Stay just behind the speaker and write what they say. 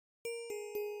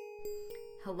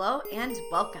Hello and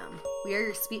welcome. We are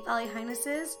your Sweet Valley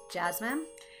Highnesses, Jasmine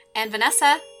and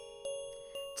Vanessa.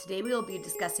 Today we will be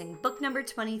discussing book number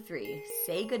 23,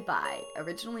 Say Goodbye,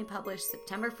 originally published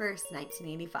September 1st,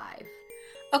 1985.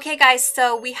 Okay, guys,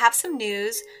 so we have some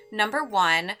news. Number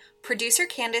one, producer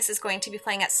Candace is going to be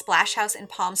playing at Splash House in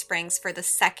Palm Springs for the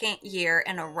second year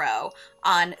in a row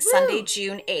on Sunday,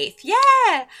 June 8th.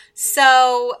 Yeah!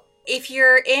 So if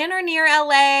you're in or near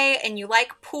LA and you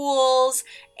like pools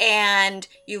and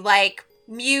you like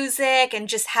music and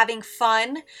just having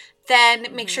fun, then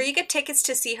make sure you get tickets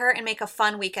to see her and make a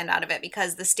fun weekend out of it,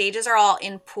 because the stages are all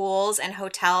in pools and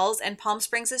hotels, and Palm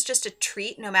Springs is just a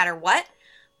treat no matter what,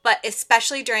 but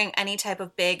especially during any type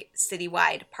of big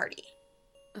citywide party.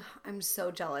 I'm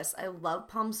so jealous. I love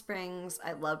Palm Springs.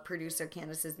 I love producer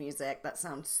Candace's music. That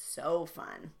sounds so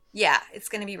fun. Yeah, it's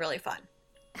going to be really fun.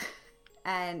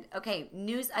 And, okay,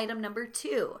 news item number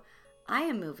 2. I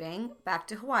am moving back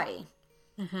to Hawaii.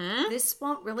 Mm-hmm. This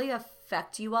won't really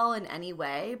affect you all in any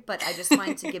way, but I just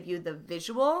wanted to give you the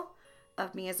visual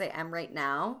of me as I am right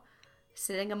now,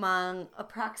 sitting among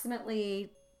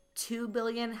approximately 2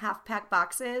 billion half-pack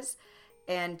boxes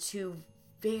and 2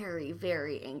 very,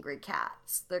 very angry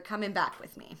cats. They're coming back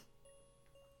with me.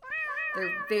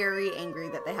 They're very angry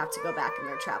that they have to go back in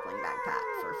their traveling backpack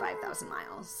for 5,000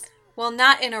 miles. Well,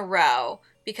 not in a row,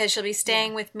 because she'll be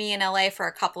staying with me in LA for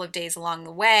a couple of days along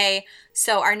the way.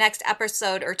 So our next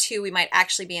episode or 2, we might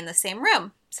actually be in the same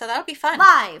room. So that'll be fun.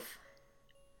 Live!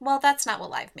 Well, that's not what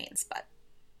live means, but...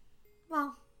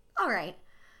 Well, all right.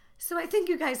 So I think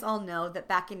you guys all know that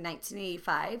back in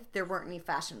 1985, there weren't any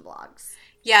fashion blogs.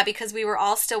 Yeah, because we were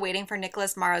all still waiting for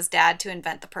Nicholas Morrow's dad to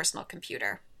invent the personal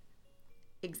computer.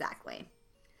 Exactly.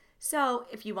 So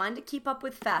if you wanted to keep up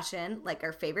with fashion, like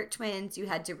our favorite twins, you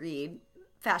had to read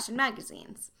fashion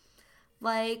magazines.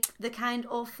 Like the kind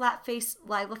old flat-faced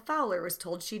Lila Fowler was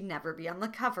told she'd never be on the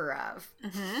cover of.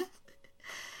 Mm-hmm.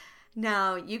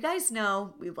 Now, you guys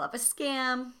know we love a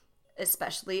scam,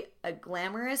 especially a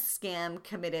glamorous scam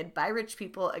committed by rich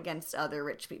people against other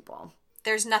rich people.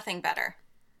 There's nothing better.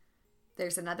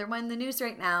 There's another one in the news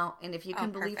right now, and if you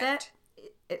can believe perfect.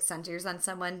 it centers on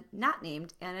someone not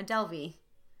named Anna Delvey.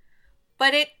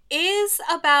 But it is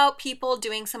about people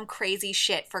doing some crazy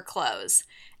shit for clothes.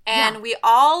 And we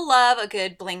all love a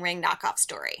good bling ring knockoff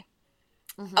story.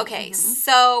 Mm-hmm, Okay,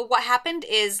 so what happened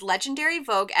is legendary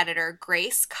Vogue editor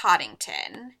Grace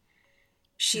Coddington,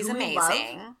 she's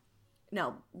amazing.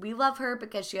 We love her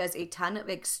because she has a ton of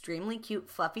extremely cute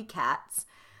fluffy cats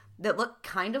that look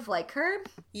kind of like her.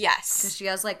 Yes. Because she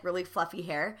has like really fluffy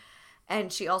hair.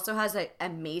 And she also has an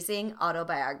amazing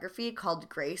autobiography called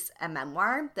Grace, a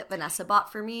memoir that Vanessa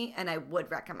bought for me, and I would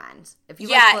recommend. If you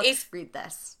like books, read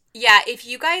this. Yeah, if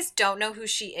you guys don't know who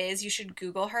she is, you should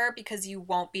Google her because you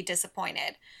won't be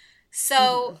disappointed.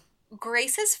 So,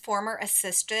 Grace's former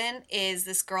assistant is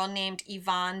this girl named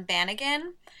Yvonne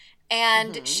Bannigan,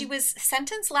 and she was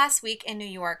sentenced last week in New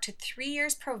York to 3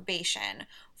 years probation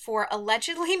for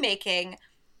allegedly making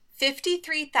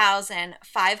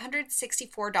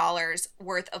 $53,564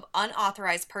 worth of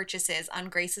unauthorized purchases on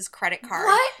Grace's credit card.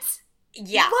 What?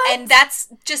 Yeah, What? And that's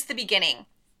just the beginning.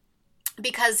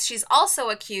 Because she's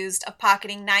also accused of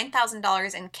pocketing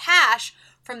 $9,000 in cash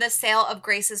from the sale of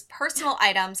Grace's personal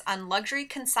items on luxury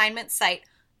consignment site,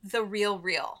 The Real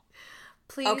Real.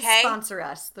 Please sponsor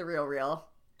us, The Real Real.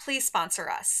 Please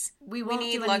sponsor us. We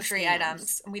need luxury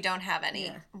items. We don't have any.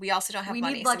 Yeah. We also don't have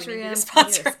money. Need luxury so we need items.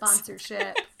 sponsor we need a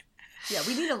sponsorship. Yeah,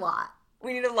 we need a lot.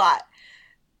 We need a lot.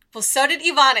 Well, so did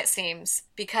Yvonne, it seems,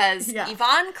 because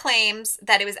Yvonne claims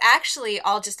that it was actually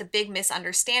all just a big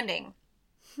misunderstanding.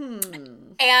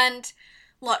 And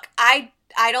look, I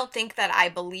don't think that I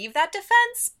believe that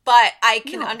defense, but I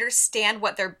can understand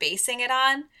what they're basing it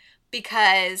on,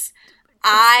 because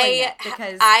I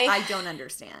don't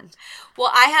understand.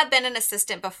 Well, I have been an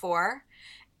assistant before,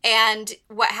 and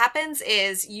what happens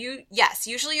is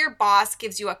usually your boss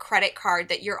gives you a credit card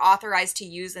that you're authorized to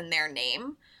use in their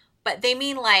name, but they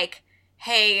mean like,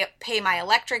 hey, pay my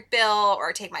electric bill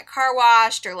or take my car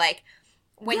washed, or like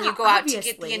when you go out to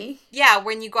get when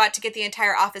you go out to get the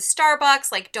entire office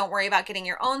Starbucks, like don't worry about getting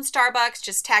your own Starbucks,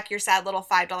 just tack your sad little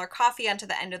 $5 coffee onto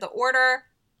the end of the order.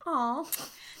 Oh.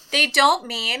 They don't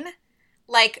mean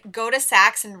like go to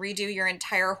Saks and redo your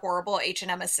entire horrible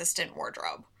H&M assistant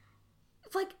wardrobe.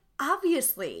 Like,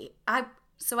 obviously. I've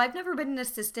never been an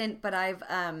assistant, but I've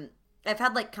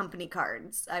had like company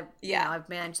cards. I've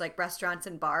managed like restaurants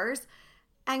and bars.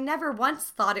 I never once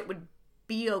thought it would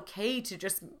be okay to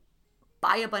just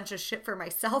buy a bunch of shit for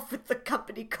myself with the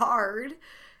company card.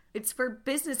 It's for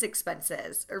business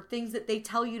expenses or things that they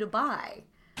tell you to buy.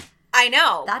 I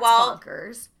know. That's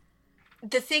bonkers.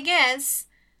 The thing is,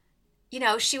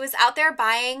 she was out there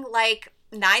buying like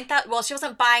she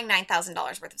wasn't buying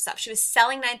 $9,000 worth of stuff. She was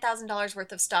selling $9,000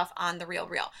 worth of stuff on The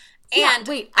RealReal. And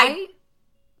wait, I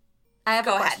have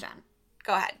a question.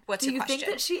 Go ahead. What's your question? Do you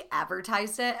think that she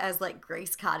advertised it as like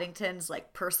Grace Coddington's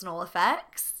like personal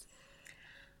effects?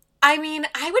 I mean,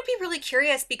 I would be really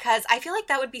curious because I feel like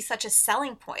that would be such a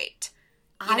selling point.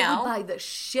 I would buy the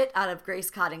shit out of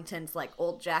Grace Coddington's like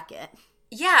old jacket.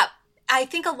 Yeah, I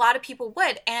think a lot of people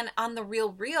would. And on The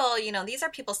RealReal, these are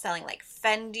people selling like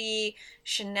Fendi,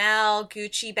 Chanel,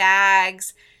 Gucci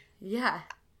bags. Yeah.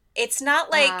 It's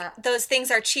not like those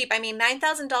things are cheap. I mean,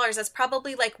 $9,000, that's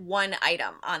probably like one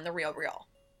item on The RealReal.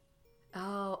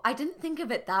 Oh, I didn't think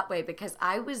of it that way because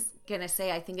I was going to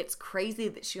say I think it's crazy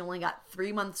that she only got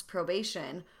 3 months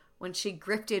probation when she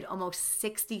grifted almost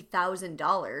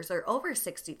 $60,000 or over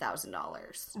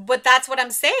 $60,000. But that's what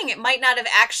I'm saying. It might not have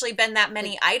actually been that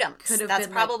many items. That's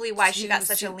probably like why she got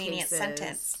such a lenient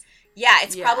sentence. Yeah,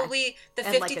 it's probably the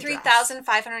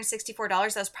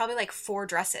 $53,564. That was probably like 4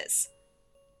 dresses.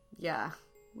 Yeah,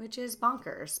 which is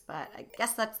bonkers, but I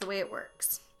guess that's the way it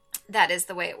works. That is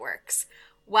the way it works.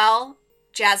 Well,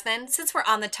 Jasmine, since we're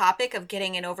on the topic of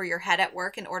getting in over your head at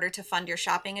work in order to fund your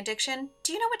shopping addiction,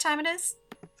 do you know what time it is?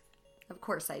 Of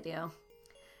course I do.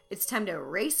 It's time to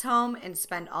race home and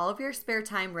spend all of your spare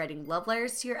time writing love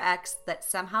letters to your ex that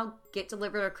somehow get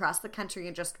delivered across the country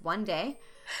in just one day,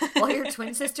 while your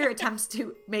twin sister attempts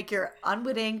to make your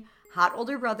unwitting hot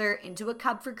older brother into a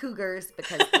cub for cougars,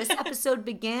 because this episode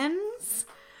begins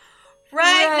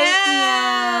right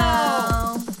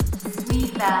now.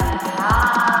 Sweet Valentine.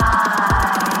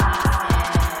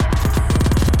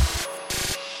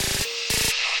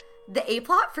 The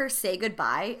A-plot for Say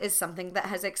Goodbye is something that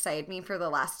has excited me for the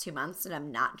last 2 months, and I'm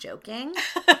not joking.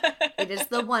 It is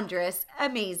the wondrous,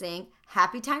 amazing,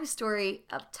 happy time story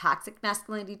of toxic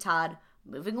masculinity Todd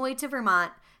moving away to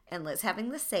Vermont and Liz having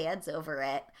the sads over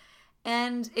it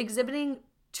and exhibiting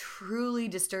truly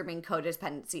disturbing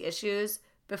codependency issues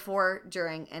before,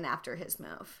 during, and after his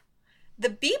move. The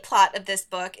B plot of this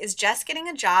book is Jess getting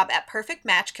a job at Perfect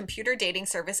Match computer dating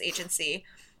service agency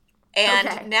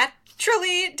and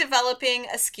naturally developing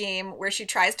a scheme where she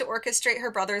tries to orchestrate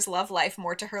her brother's love life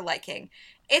more to her liking.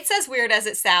 It's as weird as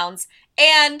it sounds,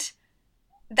 and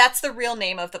that's the real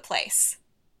name of the place.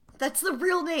 That's the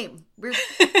real name. We're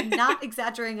not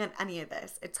exaggerating on any of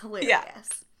this. It's hilarious. Yeah,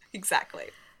 exactly.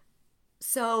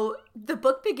 So the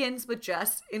book begins with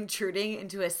Jess intruding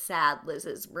into a sad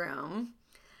Liz's room.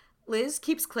 Liz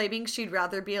keeps claiming she'd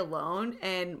rather be alone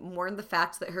and mourn the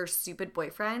fact that her stupid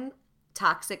boyfriend,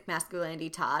 toxic masculinity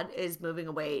Todd, is moving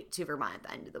away to Vermont at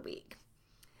the end of the week.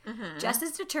 Mm-hmm. Jess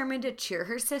is determined to cheer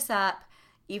her sis up,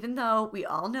 even though we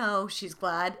all know she's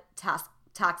glad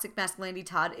toxic masculinity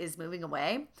Todd is moving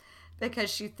away, because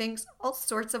she thinks all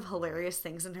sorts of hilarious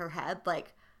things in her head,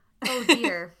 like, oh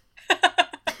dear.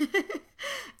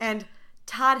 And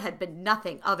Todd had been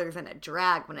nothing other than a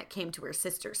drag when it came to her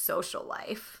sister's social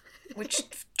life. Which,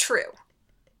 true.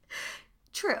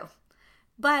 True.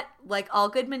 But, like all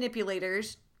good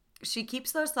manipulators, she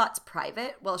keeps those thoughts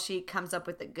private while she comes up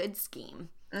with a good scheme.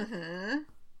 Mm-hmm.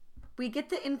 We get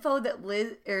the info that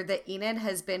that Enid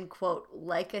has been, quote,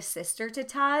 like a sister to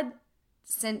Todd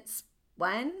since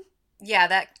when? Yeah,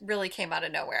 that really came out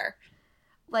of nowhere.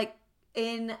 Like,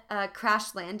 in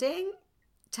Crash Landing,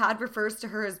 Todd refers to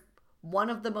her as one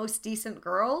of the most decent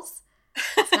girls.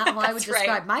 It's not how I would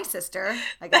describe my sister.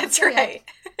 That's right.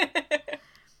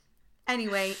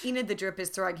 Anyway, Enid the Drip is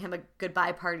throwing him a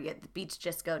goodbye party at the beach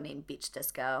disco named Beach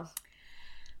Disco.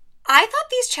 I thought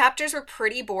these chapters were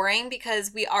pretty boring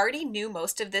because we already knew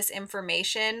most of this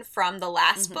information from the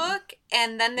last book.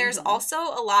 And then there's also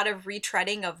a lot of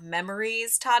retreading of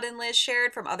memories Todd and Liz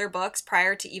shared from other books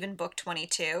prior to even book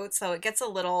 22. So it gets a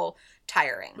little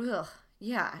tiring. Ugh.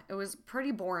 Yeah, it was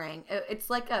pretty boring. It's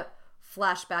like a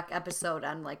flashback episode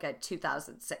on like a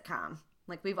 2000 sitcom.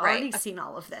 Like, we've already seen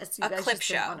all of this. You guys clip just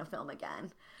show. didn't want to film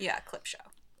again. Yeah, a clip show.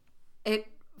 It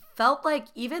felt like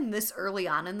even this early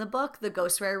on in the book, the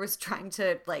ghostwriter was trying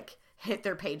to like hit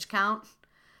their page count.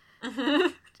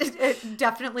 It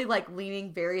definitely like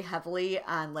leaning very heavily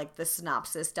on like the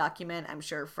synopsis document I'm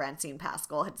sure Francine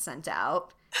Pascal had sent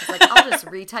out. It's like, I'll just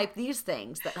retype these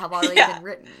things that have already been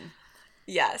written.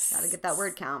 Yes. Gotta get that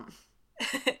word count.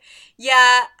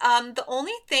 Yeah, the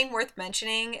only thing worth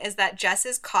mentioning is that Jess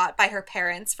is caught by her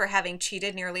parents for having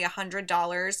cheated nearly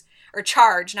 $100, or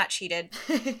charged, not cheated,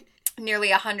 nearly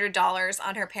 $100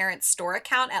 on her parents' store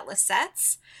account at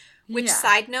Lisette's. Which,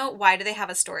 side note, why do they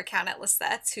have a store account at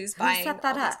Lisette's? Who's buying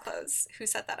all these clothes? Who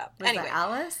set that up? Was that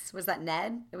Alice? Was that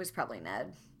Ned? It was probably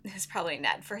Ned. It was probably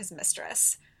Ned for his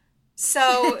mistress.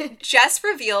 So Jess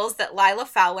reveals that Lila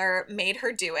Fowler made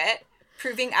her do it,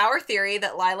 proving our theory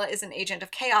that Lila is an agent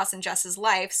of chaos in Jess's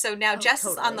life. So now Jess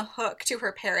is on the hook to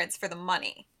her parents for the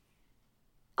money.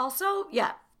 Also,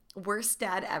 yeah, worst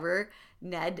dad ever.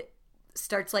 Ned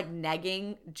starts like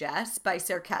negging Jess by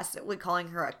sarcastically calling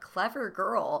her a clever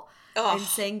girl and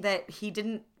saying that he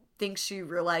didn't think she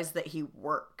realized that he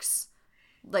works.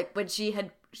 Like when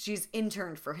she's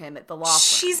interned for him at the law firm.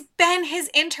 She's been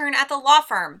his intern at the law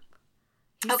firm.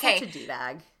 He's such a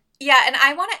D-bag. Yeah, and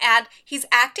I want to add, he's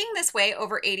acting this way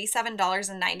over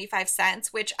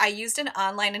 $87.95, which I used an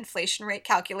online inflation rate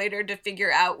calculator to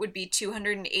figure out would be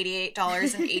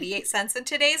 $288.88 in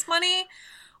today's money,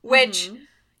 which,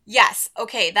 yes,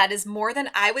 okay, that is more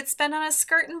than I would spend on a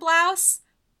skirt and blouse,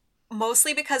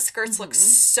 mostly because skirts look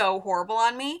so horrible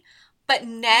on me. But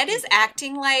Ned is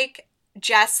acting like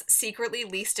Jess secretly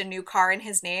leased a new car in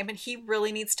his name, and he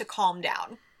really needs to calm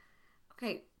down.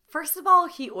 Okay. First of all,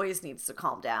 he always needs to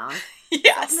calm down.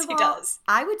 Yes, he does.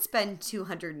 I would spend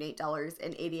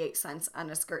 $208.88 on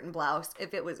a skirt and blouse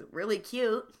if it was really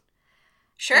cute.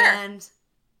 Sure. And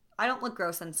I don't look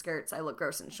gross in skirts. I look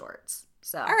gross in shorts.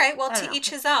 So all right, well, to each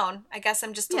his own. I guess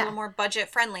I'm just a little more budget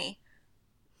friendly.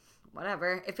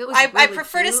 Whatever. If it was I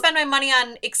prefer to spend my money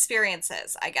on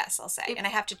experiences, I guess I'll say. And I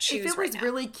have to choose right now. If it was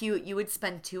really cute, you would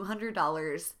spend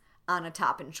 $200 on a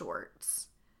top and shorts.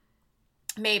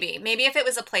 Maybe if it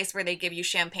was a place where they give you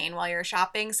champagne while you're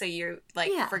shopping, so you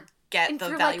forget and the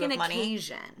for value like of money.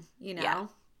 Occasion, you know. Yeah.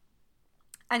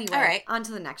 Anyway, all right. On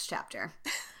to the next chapter.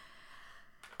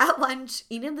 At lunch,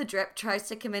 Enid the Drip tries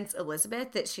to convince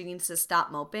Elizabeth that she needs to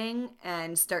stop moping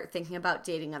and start thinking about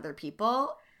dating other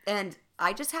people. And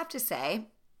I just have to say,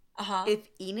 if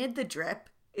Enid the Drip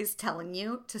is telling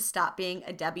you to stop being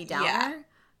a Debbie Downer,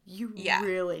 you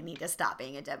really need to stop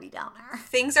being a Debbie Downer.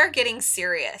 Things are getting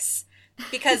serious.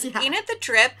 Because Enid the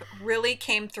Drip really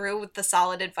came through with the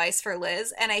solid advice for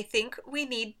Liz, and I think we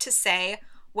need to say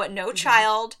what no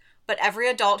child, but every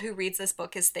adult who reads this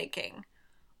book is thinking.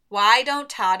 Why don't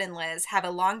Todd and Liz have a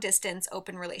long-distance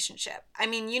open relationship? I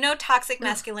mean, you know toxic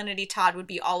masculinity Todd would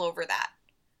be all over that.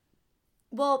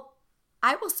 Well,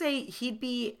 I will say he'd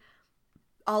be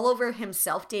all over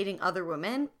himself dating other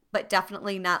women, but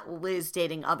definitely not Liz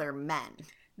dating other men.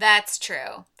 That's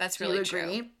true. That's really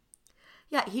true.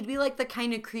 Yeah, he'd be like the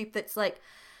kind of creep that's like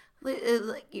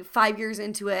 5 years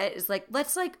into it is like,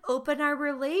 let's like open our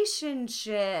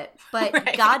relationship. But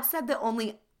right. God said that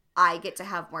only I get to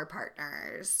have more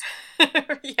partners.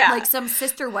 Yeah. Like some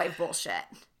sister wife bullshit.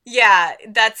 Yeah,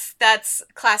 that's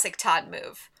classic Todd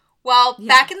move. Well,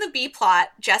 back in the B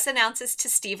plot, Jess announces to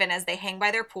Stephen as they hang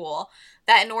by their pool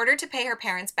that in order to pay her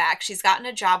parents back, she's gotten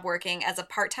a job working as a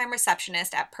part-time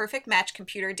receptionist at Perfect Match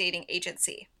Computer Dating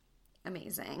Agency.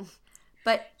 Amazing.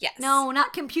 But no,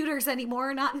 not computers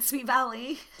anymore, not in Sweet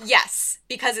Valley. Yes,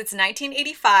 because it's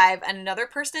 1985 and another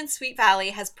person in Sweet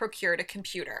Valley has procured a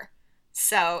computer.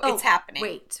 So it's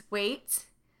happening. Wait.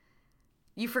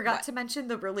 You forgot to mention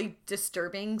the really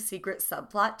disturbing secret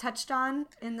subplot touched on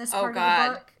in this part of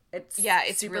the book. It's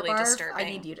really barf. disturbing. I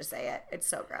need you to say it. It's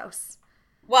so gross.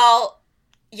 Well,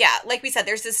 yeah, like we said,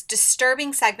 there's this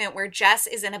disturbing segment where Jess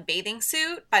is in a bathing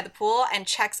suit by the pool and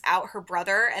checks out her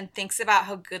brother and thinks about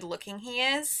how good looking he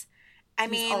is.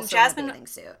 Jasmine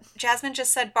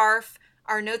just said barf.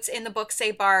 Our notes in the book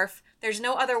say barf. There's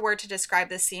no other word to describe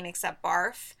this scene except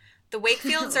barf. The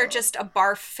Wakefields are just a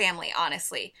barf family,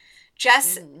 honestly.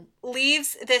 Jess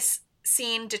leaves this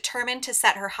scene determined to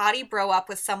set her hottie bro up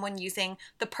with someone using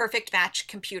the Perfect Match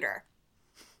computer.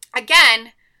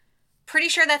 Again, pretty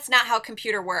sure that's not how a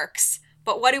computer works,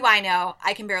 but what do I know?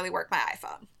 I can barely work my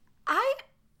iPhone. I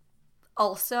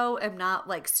also am not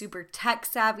like super tech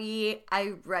savvy.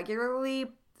 I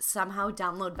regularly somehow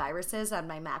download viruses on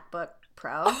my MacBook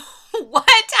Pro.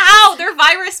 What? How? They're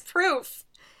virus proof.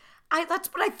 That's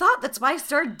what I thought. That's why I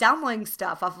started downloading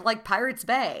stuff off of like Pirates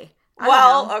Bay.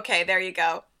 Okay, there you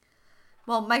go.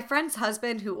 Well, my friend's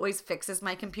husband, who always fixes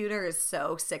my computer, is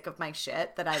so sick of my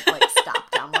shit that I've like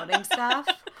stopped downloading stuff.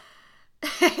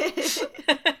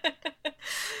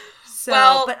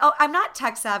 I'm not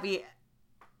tech savvy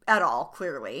at all,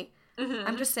 clearly. Mm-hmm.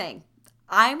 I'm just saying,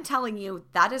 I'm telling you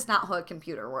that is not how a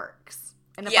computer works.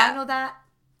 And if I know that,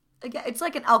 again, it's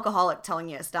like an alcoholic telling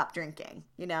you to stop drinking,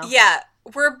 you know? Yeah,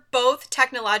 we're both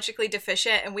technologically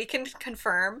deficient, and we can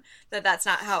confirm that that's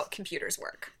not how computers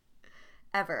work.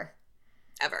 Ever.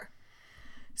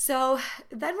 So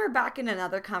then we're back in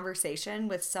another conversation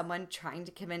with someone trying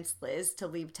to convince Liz to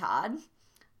leave Todd.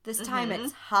 This time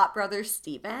it's hot brother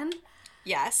Stephen.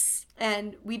 Yes.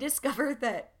 And we discover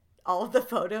that all of the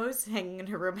photos hanging in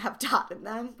her room have Todd in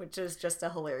them, which is just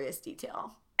a hilarious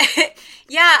detail.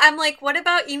 Yeah, I'm like, what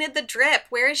about Enid the Drip?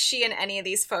 Where is she in any of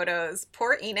these photos?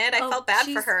 Poor Enid. I felt bad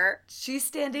for her. She's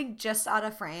standing just out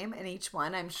of frame in each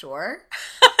one, I'm sure.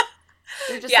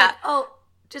 They're just Yeah. like, oh,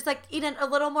 just like Enid, a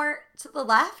little more to the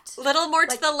left. Little more Like,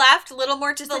 to the left, little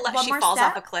more to the like left. one She more falls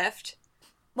step. off a cliff.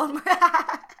 One more.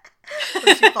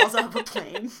 When she falls off a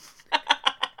plane.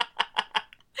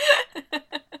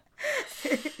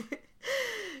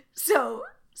 So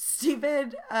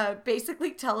Stephen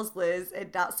basically tells Liz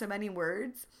in not so many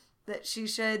words that she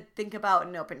should think about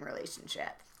an open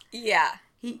relationship. Yeah.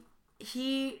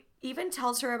 He even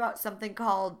tells her about something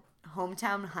called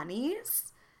hometown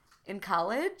honeys in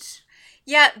college.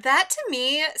 Yeah, that to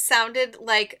me sounded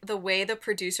like the way the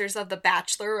producers of The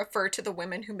Bachelor refer to the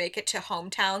women who make it to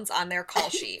hometowns on their call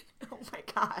sheet. Oh my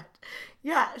God.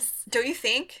 Yes. Don't you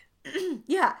think?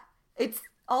 Yeah. It's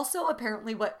also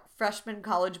apparently what freshman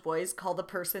college boys call the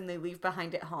person they leave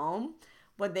behind at home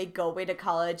when they go away to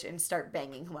college and start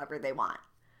banging whoever they want.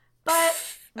 But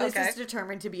Liz is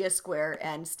determined to be a square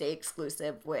and stay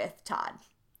exclusive with Todd.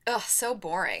 Ugh, so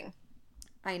boring.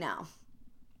 I know.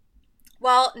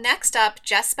 Well, next up,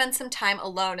 Jess spends some time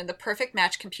alone in the Perfect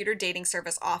Match computer dating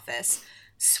service office,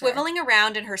 swiveling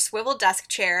around in her swivel desk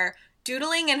chair,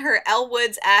 doodling in her Elle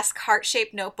Woods-esque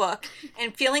heart-shaped notebook,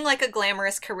 and feeling like a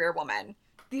glamorous career woman.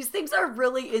 These things are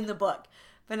really in the book.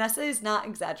 Vanessa is not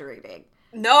exaggerating.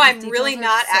 No, I'm really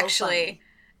not, so actually. Funny.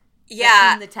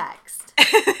 Yeah. In the text.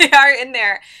 They are in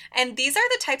there. And these are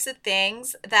the types of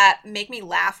things that make me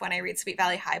laugh when I read Sweet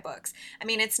Valley High books. I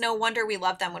mean, it's no wonder we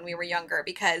loved them when we were younger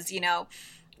because, you know,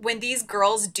 when these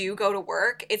girls do go to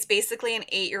work, it's basically an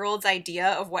 8-year-old's idea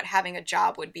of what having a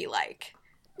job would be like.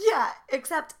 Yeah,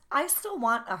 except I still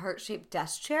want a heart-shaped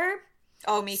desk chair.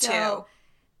 Oh, me too.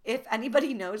 If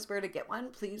anybody knows where to get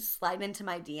one, please slide into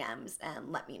my DMs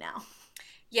and let me know.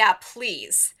 Yeah,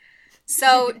 please.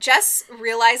 So Jess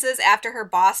realizes after her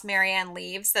boss, Marianne,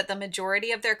 leaves that the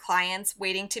majority of their clients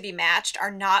waiting to be matched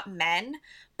are not men,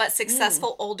 but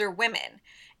successful older women.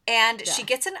 And she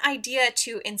gets an idea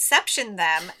to inception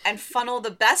them and funnel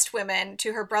the best women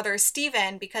to her brother,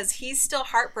 Steven, because he's still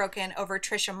heartbroken over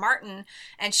Trisha Martin,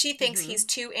 and she thinks he's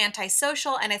too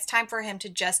antisocial, and it's time for him to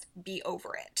just be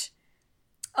over it.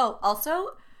 Oh,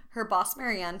 also, her boss,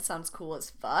 Marianne, sounds cool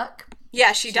as fuck.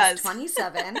 Yeah, she's does.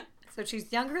 27. So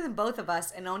she's younger than both of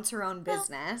us and owns her own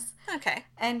business. Okay.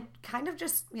 And kind of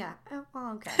just,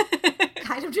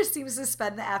 kind of just seems to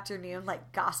spend the afternoon,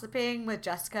 like, gossiping with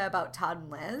Jessica about Todd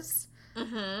and Liz.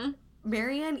 Mm-hmm.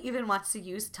 Marianne even wants to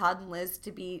use Todd and Liz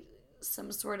to be some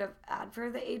sort of ad for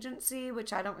the agency,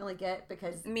 which I don't really get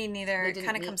because... Me neither. It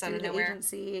kind of comes out of nowhere.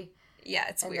 Agency, yeah,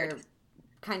 it's weird. They're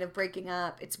kind of breaking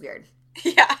up. It's weird.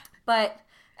 Yeah. But,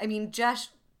 I mean, Jess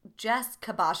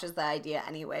kiboshes the idea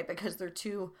anyway because they're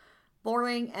too...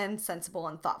 boring and sensible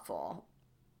and thoughtful.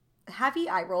 Heavy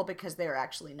eye roll because they're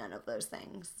actually none of those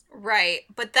things. Right.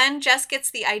 But then Jess gets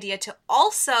the idea to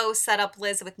also set up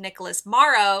Liz with Nicholas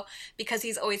Morrow because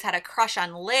he's always had a crush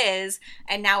on Liz.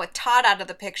 And now with Todd out of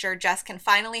the picture, Jess can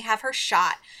finally have her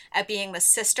shot at being the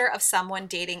sister of someone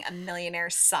dating a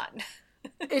millionaire's son.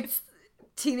 It's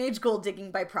teenage gold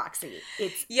digging by proxy.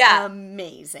 It's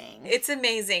amazing. It's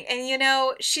amazing. And you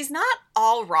know, she's not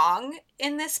all wrong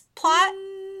in this plot.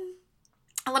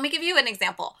 Let me give you an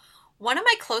example. One of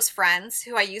my close friends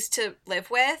who I used to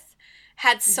live with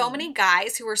had so many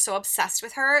guys who were so obsessed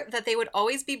with her that they would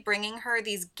always be bringing her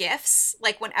these gifts,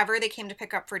 like whenever they came to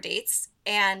pick up for dates.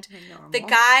 And the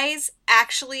guys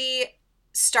actually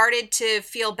started to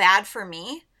feel bad for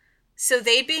me. So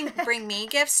they'd bring me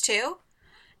gifts too.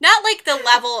 Not like the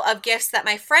level of gifts that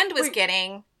my friend was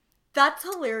getting. That's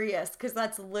hilarious because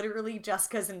that's literally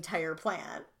Jessica's entire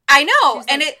plan. I know.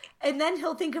 And then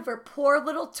he'll think of her poor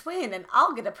little twin and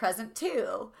I'll get a present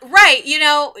too. Right. You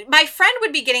know, my friend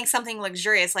would be getting something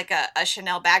luxurious like a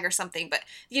Chanel bag or something. But,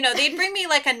 you know, they'd bring me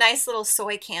like a nice little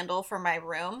soy candle for my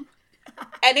room.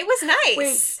 And it was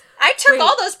nice. I took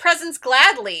all those presents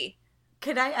gladly.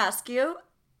 Can I ask you?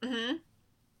 Mm-hmm.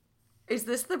 Is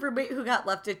this the roommate who got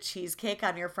left a cheesecake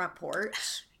on your front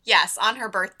porch? Yes, on her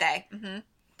birthday. Mm-hmm.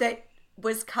 That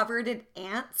was covered in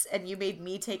ants and you made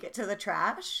me take it to the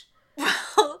trash?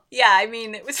 Well, yeah, I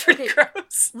mean, it was pretty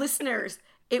gross. Listeners,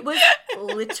 it was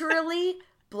literally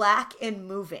black and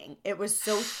moving. It was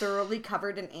so thoroughly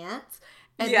covered in ants.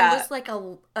 And there was like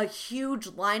a huge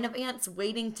line of ants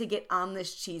waiting to get on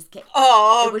this cheesecake.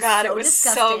 Oh, God, it was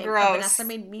disgusting. So gross. And Vanessa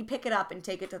made me pick it up and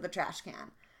take it to the trash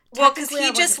can. Well, because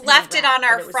he just left it on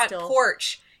our front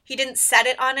porch. He didn't set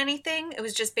it on anything. It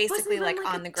was just basically like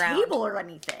on the ground. Table or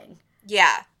anything.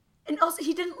 Yeah. And also,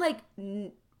 he didn't like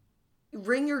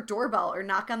ring your doorbell or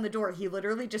knock on the door. He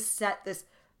literally just set this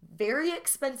very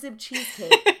expensive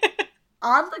cheesecake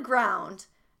on the ground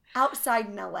outside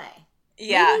in LA.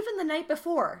 Yeah. Maybe even the night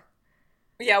before.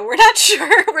 Yeah, we're not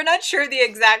sure. We're not sure the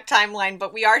exact timeline,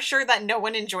 but we are sure that no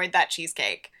one enjoyed that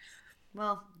cheesecake.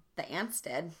 Well, the ants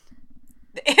did.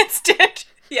 The ants did.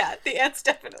 Yeah, the ants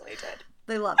definitely did.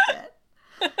 They loved it.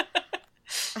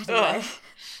 Anyway.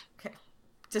 Okay.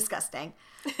 Disgusting.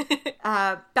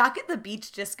 Back at the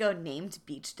beach disco named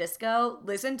Beach Disco,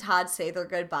 Liz and Todd say their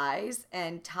goodbyes,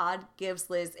 and Todd gives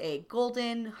Liz a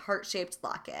golden heart-shaped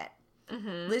locket.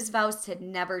 Mm-hmm. Liz vows to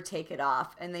never take it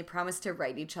off, and they promise to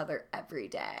write each other every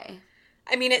day.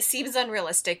 I mean, it seems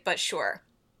unrealistic, but sure.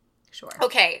 Sure.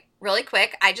 Okay, really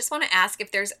quick, I just want to ask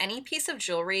if there's any piece of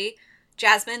jewelry,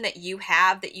 Jasmine, that you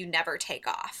have that you never take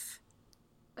off.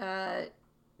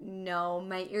 No,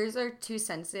 my ears are too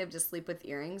sensitive to sleep with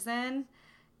earrings in,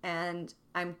 and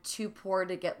I'm too poor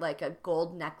to get like a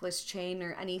gold necklace chain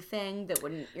or anything that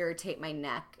wouldn't irritate my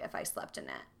neck if I slept in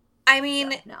it. I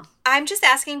mean, So, no. I'm just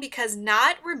asking because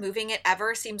not removing it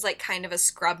ever seems like kind of a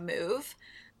scrub move.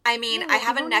 I mean, I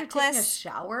have a necklace. You're taking a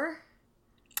shower?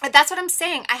 That's what I'm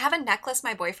saying. I have a necklace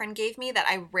my boyfriend gave me that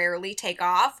I rarely take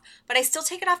off, but I still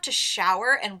take it off to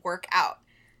shower and work out.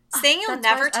 Saying you'll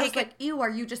never take it. Like, ew, are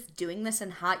you just doing this in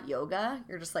hot yoga?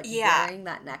 You're just like wearing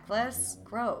that necklace?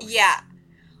 Gross. Yeah.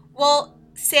 Well,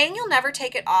 saying you'll never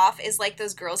take it off is like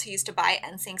those girls who used to buy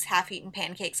NSYNC's half-eaten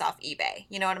pancakes off eBay.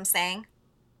 You know what I'm saying?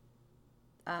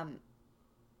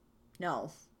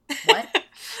 No. What?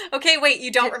 Okay, wait,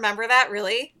 you don't remember that,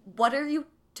 really? What are you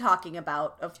talking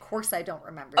about? Of course I don't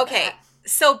remember Okay, that.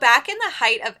 so back in the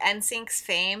height of NSYNC's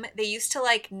fame, they used to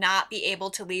like not be able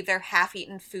to leave their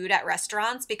half-eaten food at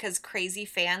restaurants because crazy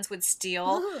fans would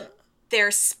steal their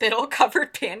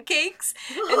spittle-covered pancakes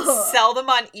and sell them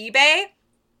on eBay,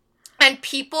 and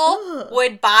people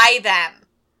would buy them.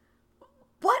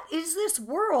 What is this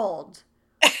world?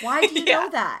 Why do you know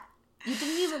that? You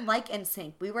didn't even like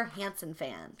NSYNC. We were Hanson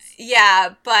fans.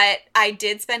 Yeah, but I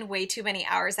did spend way too many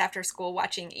hours after school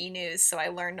watching E-News, so I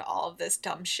learned all of this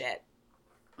dumb shit.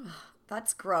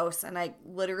 That's gross, and I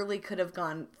literally could have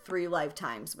gone 3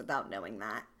 lifetimes without knowing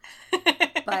that.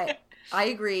 But I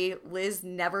agree, Liz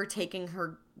never taking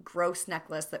her gross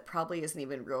necklace that probably isn't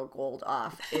even real gold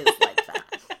off is like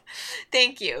that.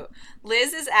 Thank you.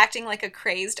 Liz is acting like a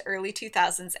crazed early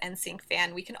 2000s NSYNC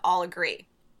fan. We can all agree.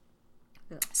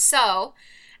 So,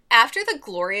 after the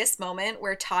glorious moment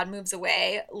where Todd moves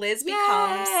away, Liz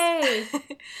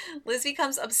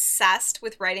becomes obsessed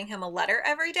with writing him a letter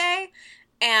every day,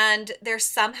 and they're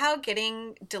somehow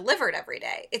getting delivered every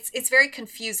day. It's very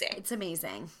confusing. It's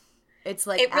amazing. It's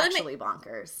like It really actually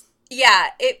bonkers. Yeah,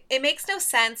 it makes no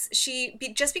sense. She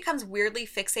just becomes weirdly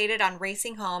fixated on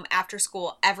racing home after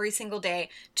school every single day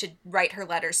to write her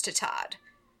letters to Todd.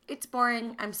 It's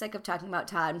boring. I'm sick of talking about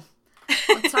Todd.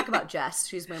 Let's talk about Jess.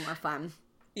 She's way more fun.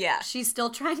 Yeah. She's still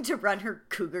trying to run her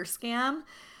cougar scam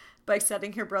by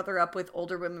setting her brother up with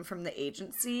older women from the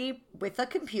agency with a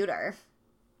computer.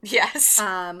 Yes.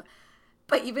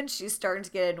 But even she's starting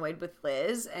to get annoyed with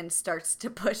Liz and starts to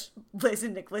push Liz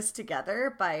and Nicholas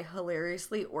together by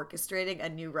hilariously orchestrating a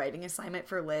new writing assignment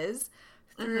for Liz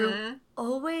through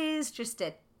always just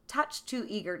a touch too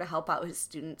eager to help out his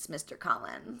students, Mr.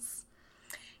 Collins.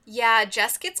 Yeah,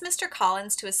 Jess gets Mr.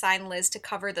 Collins to assign Liz to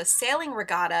cover the sailing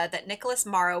regatta that Nicholas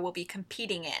Morrow will be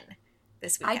competing in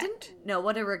this weekend. I didn't know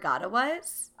what a regatta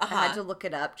was. I had to look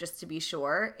it up just to be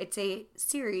sure. It's a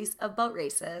series of boat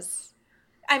races.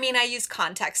 I mean, I used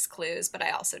context clues, but I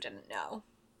also didn't know.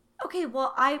 Okay,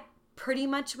 well, I pretty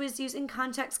much was using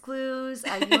context clues.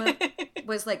 I knew it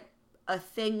was like a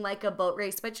thing like a boat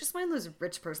race, but just one of those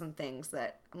rich person things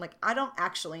that I'm like, I don't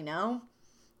actually know.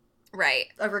 Right.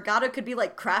 A regatta could be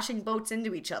like crashing boats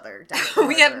into each other.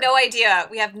 We have no idea.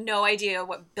 We have no idea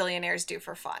what billionaires do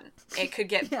for fun. It could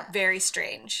get very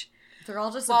strange. They're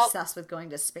all just obsessed with going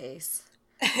to space.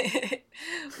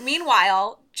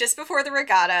 Meanwhile, just before the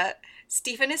regatta,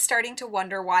 Stephen is starting to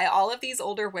wonder why all of these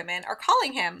older women are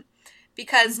calling him.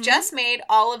 Because Jess made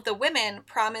all of the women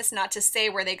promise not to say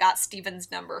where they got Stephen's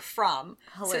number from.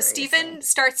 So Stephen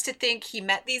starts to think he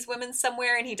met these women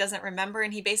somewhere and he doesn't remember,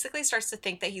 and he basically starts to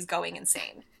think that he's going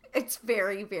insane. It's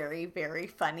very, very, very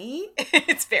funny.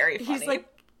 It's very funny.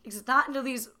 He's not into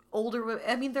these older women.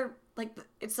 I mean, they're like,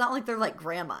 it's not like they're like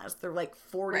grandmas. They're like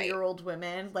 40-year-old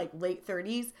women, like late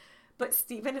 30s. But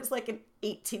Stephen is like an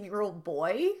 18-year-old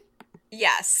boy.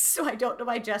 Yes. So I don't know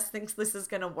why Jess thinks this is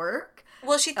going to work.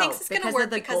 Well, she thinks it's going to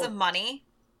work because of money.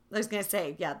 I was going to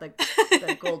say, yeah,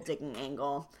 the gold digging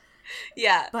angle.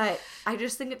 Yeah. But I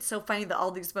just think it's so funny that all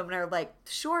these women are like,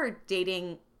 sure,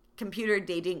 computer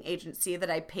dating agency that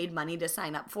I paid money to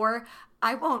sign up for.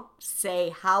 I won't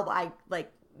say how I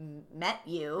met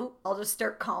you, I'll just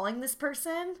start calling this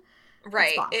person.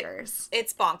 Right. It's bonkers.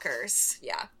 It's bonkers.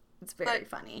 Yeah. It's very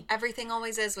funny. Everything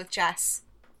always is with Jess.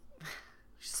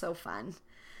 So fun.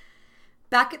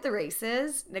 Back at the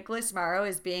races, Nicholas Morrow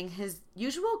is being his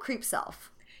usual creep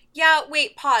self. Yeah,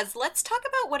 wait, pause. Let's talk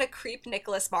about what a creep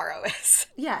Nicholas Morrow is.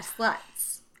 Yes,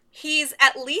 let's. He's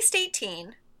at least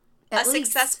 18, a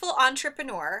successful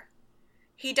entrepreneur.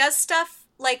 He does stuff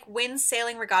like wins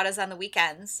sailing regattas on the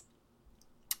weekends.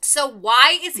 So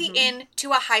why is he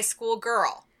into a high school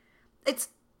girl? It's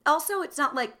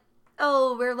not like,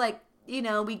 oh, we're like,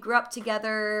 we grew up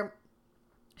together.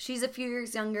 She's a few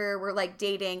years younger. We're like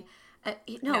dating.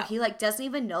 No, he like doesn't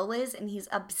even know Liz and he's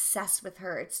obsessed with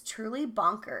her. It's truly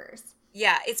bonkers.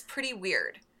 Yeah, it's pretty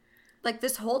weird. Like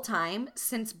this whole time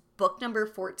since book number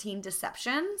 14,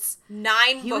 Deceptions.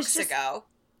 9 books ago.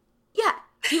 Yeah,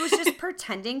 he was just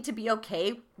pretending to be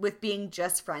okay with being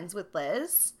just friends with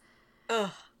Liz.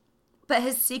 Ugh. But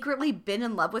has secretly been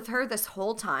in love with her this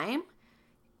whole time.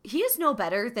 He is no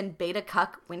better than beta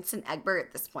cuck Winston Egbert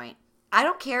at this point. I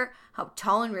don't care how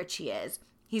tall and rich he is.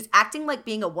 He's acting like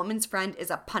being a woman's friend is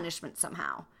a punishment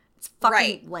somehow. It's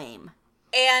fucking lame.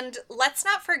 And let's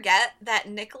not forget that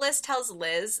Nicholas tells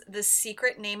Liz the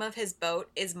secret name of his boat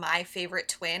is My Favorite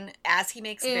Twin as he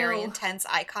makes very intense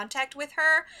eye contact with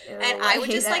her. Ew, and I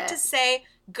would just like to say,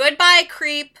 goodbye,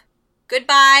 creep.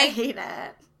 Goodbye. I hate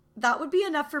it. That would be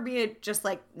enough for me to just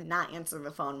like not answer the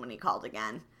phone when he called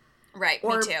again. Right,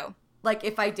 or, me too. Like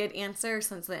if I did answer,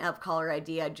 since they have caller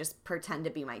ID, I'd just pretend to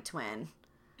be my twin.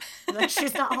 Like,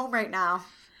 she's not home right now.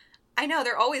 I know,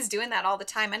 they're always doing that all the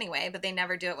time anyway, but they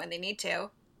never do it when they need to.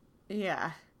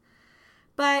 Yeah.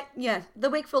 But, yeah,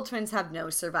 the Wakefield twins have no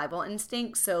survival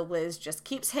instinct, so Liz just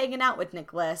keeps hanging out with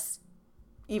Nicholas,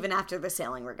 even after the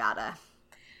sailing regatta.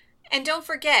 And don't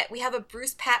forget, we have a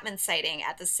Bruce Patman sighting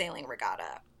at the sailing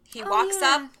regatta. He walks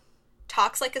up,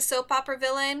 talks like a soap opera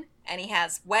villain, and he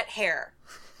has wet hair.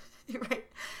 Right.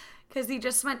 Because he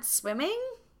just went swimming?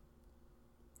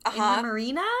 In the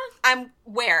marina?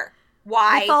 Where?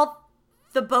 Why? With all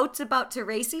the boats about to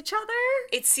race each other?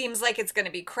 It seems like it's going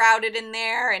to be crowded in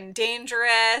there and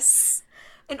dangerous.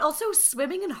 And also,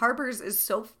 swimming in harbors is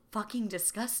so fucking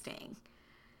disgusting.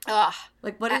 Ugh.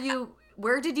 Like,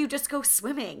 where did you just go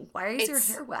swimming? Why is your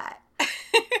hair wet?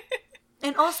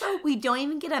 And also, we don't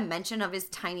even get a mention of his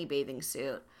tiny bathing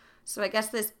suit. So I guess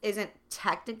this isn't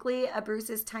technically a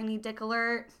Bruce's tiny dick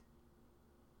alert.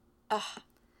 Ugh.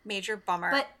 Major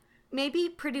bummer. But maybe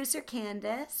producer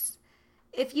Candace,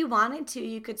 if you wanted to,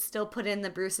 you could still put in the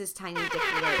Bruce's tiny dick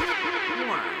alert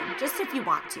warm. Just if you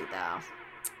want to, though.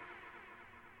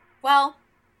 Well,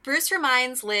 Bruce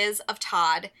reminds Liz of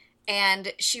Todd,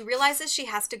 and she realizes she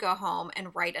has to go home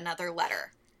and write another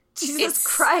letter. Jesus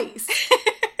Christ.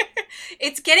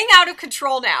 It's getting out of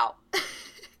control now.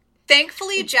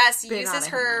 Thankfully, Jess uses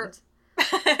her...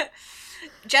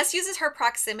 Jess uses her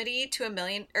proximity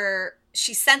to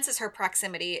she senses her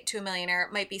proximity to a millionaire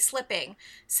might be slipping.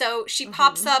 So she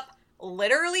pops up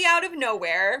literally out of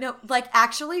nowhere. No, like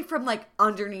actually from like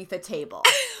underneath a table.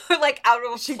 Like out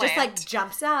of a She plant. just like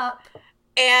jumps up.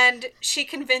 And she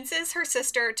convinces her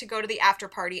sister to go to the after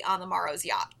party on the Morrow's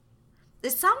yacht.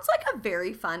 This sounds like a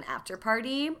very fun after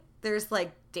party. There's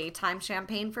like daytime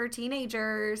champagne for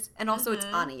teenagers. And also it's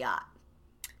on a yacht.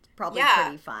 It's probably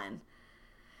pretty fun.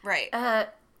 Right.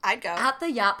 I'd go. At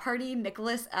the yacht party,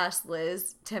 Nicholas asked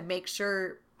Liz to make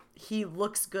sure he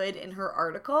looks good in her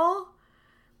article.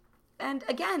 And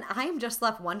again, I am just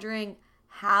left wondering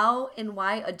how and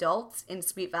why adults in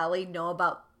Sweet Valley know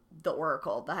about the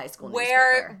Oracle, the high school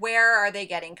newspaper. Where are they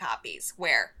getting copies?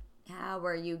 Where? How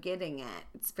are you getting it?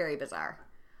 It's very bizarre.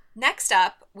 Next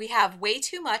up, we have way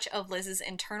too much of Liz's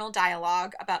internal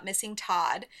dialogue about missing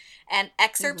Todd and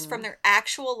excerpts from their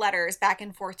actual letters back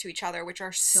and forth to each other, which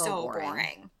are so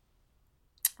boring.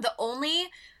 The only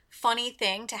funny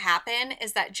thing to happen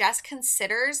is that Jess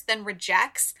considers, then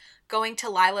rejects, going to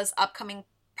Lila's upcoming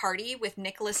party with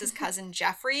Nicholas's cousin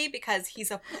Jeffrey because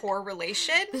he's a poor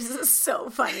relation. This is so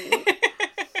funny.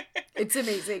 It's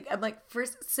amazing. I'm like,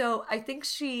 so I think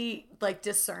she like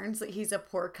discerns that he's a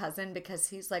poor cousin because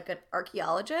he's like an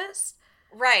archaeologist.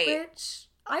 Right. Which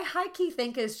I high-key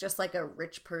think is just like a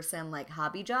rich person like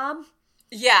hobby job.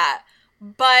 Yeah.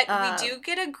 But we do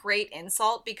get a great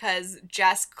insult because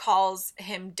Jess calls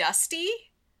him Dusty.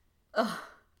 Oh,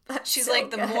 she's so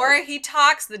like, the good. more he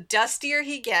talks, the dustier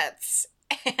he gets.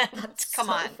 And that's come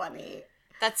so on. funny.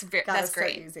 That's great.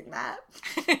 Start using that.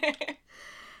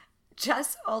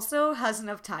 Jess also has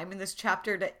enough time in this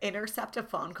chapter to intercept a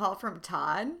phone call from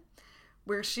Todd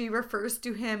where she refers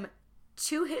to him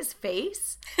to his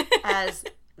face as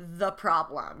the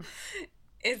problem.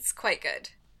 It's quite good.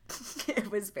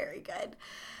 It was very good.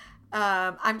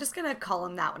 I'm just going to call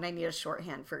him that when I need a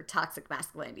shorthand for toxic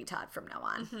masculinity Todd from now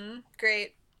on. Mm-hmm.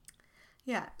 Great.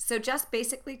 Yeah. So Jess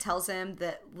basically tells him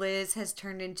that Liz has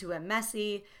turned into a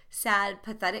messy, sad,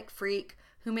 pathetic freak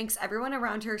who makes everyone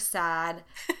around her sad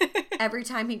every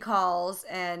time he calls.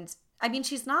 And I mean,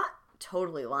 she's not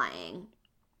totally lying.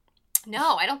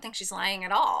 No, I don't think she's lying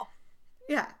at all.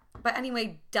 Yeah. But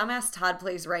anyway, dumbass Todd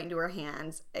plays right into her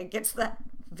hands and gets that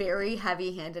very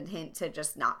heavy-handed hint to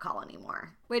just not call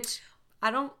anymore, which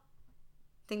I don't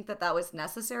think that was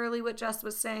necessarily what Jess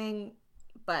was saying,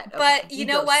 but okay, but you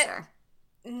know what? There.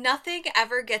 Nothing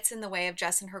ever gets in the way of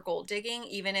Jess and her gold digging,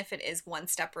 even if it is one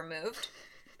step removed.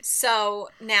 So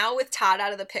now with Todd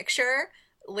out of the picture,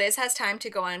 Liz has time to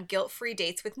go on guilt-free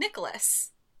dates with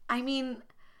Nicholas. I mean,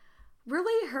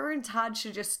 really, her and Todd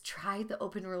should just try the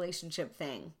open relationship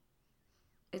thing.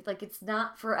 It's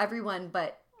not for everyone,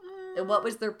 but what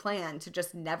was their plan? To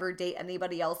just never date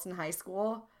anybody else in high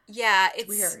school? Yeah, it's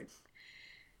weird.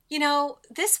 You know,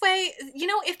 this way,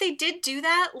 if they did do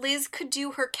that, Liz could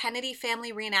do her Kennedy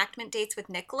family reenactment dates with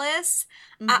Nicholas.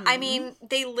 Mm-hmm. I mean,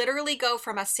 they literally go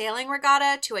from a sailing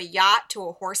regatta to a yacht to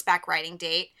a horseback riding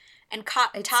date. And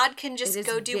Todd can just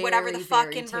go do whatever the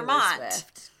fuck in Vermont.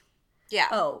 Swift. Yeah.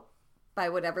 Oh, by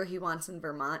whatever he wants in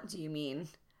Vermont, do you mean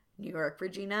New York,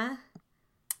 Regina?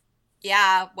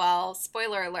 Yeah, well,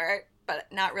 spoiler alert, but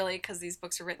not really because these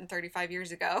books were written 35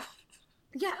 years ago.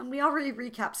 Yeah, and we already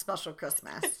recapped Special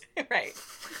Christmas. Right.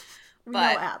 We know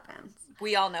what happens.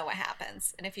 We all know what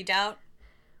happens. And if you don't,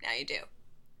 now you do.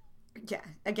 Yeah,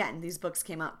 again, these books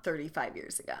came out 35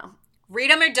 years ago. Read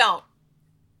them or don't.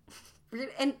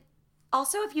 And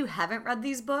also, if you haven't read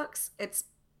these books, it's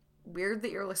weird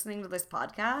that you're listening to this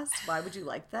podcast. Why would you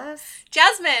like this?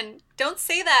 Jasmine, don't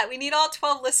say that. We need all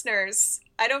 12 listeners.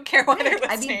 I don't care why they're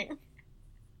listening. I mean,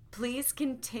 please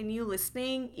continue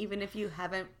listening, even if you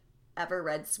haven't ever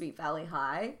read Sweet Valley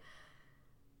High.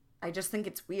 I just think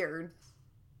it's weird.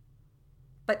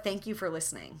 But thank you for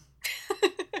listening.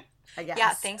 I guess.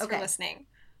 Yeah, thanks for listening.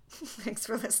 Thanks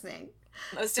for listening.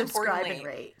 Most Subscribe importantly, and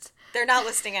rate. They're not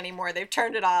listening anymore. They've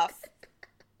turned it off.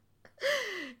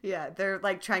 Yeah, they're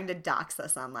trying to dox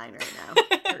us online right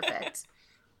now. Perfect.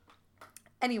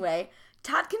 Anyway,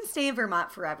 Todd can stay in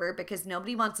Vermont forever because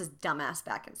nobody wants his dumbass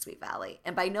back in Sweet Valley.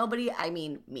 And by nobody, I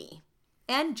mean me.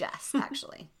 And Jess,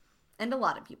 actually. And a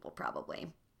lot of people, probably.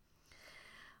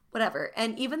 Whatever.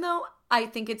 And even though I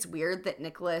think it's weird that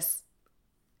Nicholas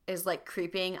is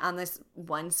creeping on this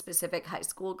one specific high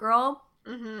school girl,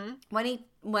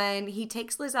 when he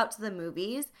takes Liz out to the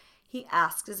movies, he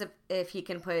asks if he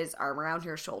can put his arm around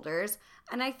her shoulders.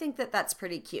 And I think that that's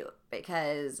pretty cute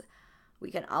because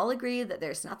we can all agree that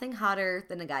there's nothing hotter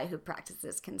than a guy who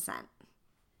practices consent.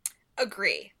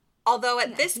 Agree. Although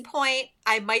at this point,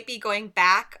 I might be going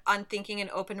back on thinking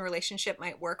an open relationship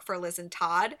might work for Liz and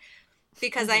Todd.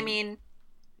 Because, I mean,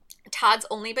 Todd's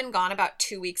only been gone about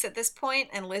 2 weeks at this point,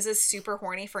 and Liz is super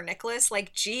horny for Nicholas.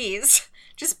 Geez,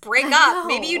 just break up.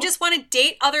 Maybe you just want to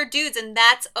date other dudes, and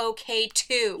that's okay,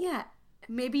 too. Yeah.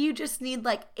 Maybe you just need,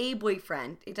 a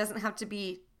boyfriend. It doesn't have to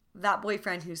be that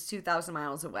boyfriend who's 2,000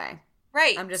 miles away.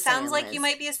 Right. I'm just Sounds saying, like Liz. you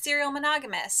might be a serial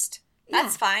monogamist.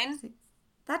 That's fine.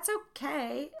 That's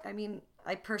okay. I mean,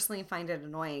 I personally find it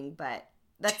annoying, but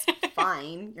that's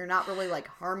fine. You're not really,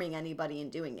 harming anybody in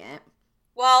doing it.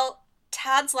 Well,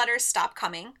 Todd's letters stop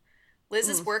coming.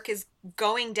 Liz's work is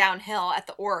going downhill at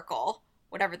the Oracle,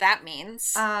 whatever that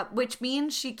means. Which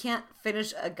means she can't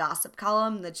finish a gossip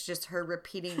column that's just her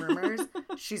repeating rumors.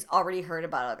 She's already heard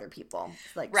about other people.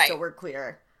 Right. So we're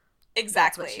clear.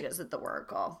 Exactly. That's what she does at the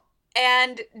Oracle.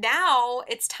 And now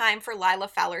it's time for Lila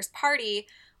Fowler's party,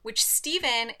 which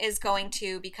Steven is going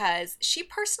to because she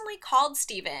personally called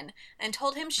Steven and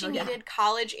told him she needed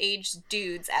college-age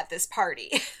dudes at this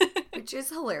party. Which is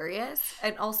hilarious.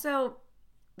 And also,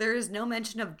 there is no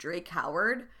mention of Drake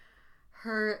Howard,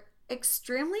 her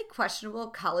extremely questionable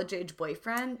college-age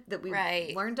boyfriend that we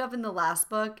learned of in the last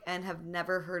book and have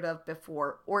never heard of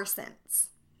before or since.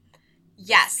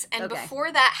 Yes, and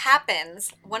before that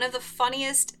happens, one of the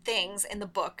funniest things in the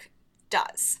book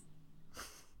does.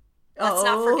 Let's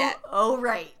not forget. Oh,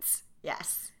 right.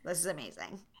 Yes, this is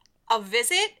amazing. A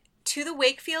visit to the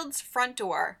Wakefield's front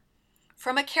door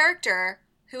from a character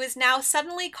who is now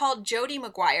suddenly called Jody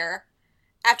McGuire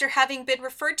after having been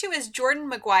referred to as Jordan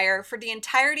McGuire for the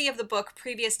entirety of the book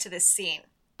previous to this scene.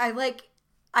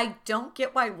 I don't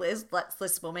get why Liz lets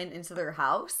this woman into their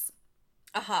house.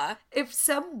 Uh-huh. If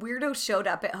some weirdo showed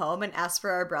up at home and asked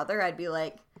for our brother, I'd be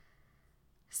like,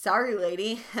 sorry,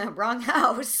 lady, wrong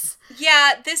house.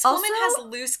 Yeah, this Also- woman has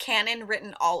loose cannon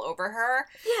written all over her.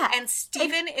 Yeah. And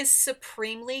Stephen is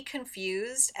supremely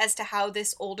confused as to how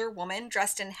this older woman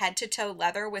dressed in head-to-toe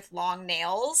leather with long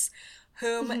nails,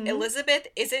 whom Elizabeth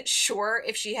isn't sure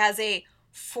if she has a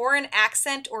foreign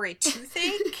accent or a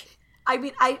toothache. I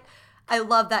mean, I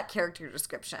love that character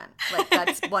description. Like,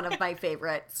 that's one of my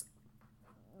favorites,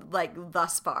 like,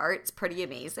 thus far. It's pretty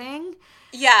amazing.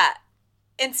 Yeah.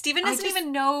 And Stephen doesn't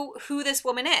even know who this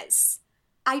woman is.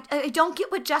 I don't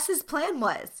get what Jess's plan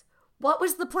was. What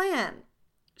was the plan?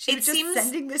 She was just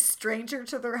sending this stranger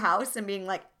to their house and being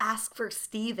like, ask for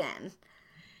Stephen.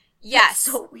 Yes.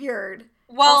 That's so weird.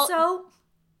 Well, also,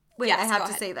 wait, yes, I have go to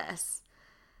ahead. say this.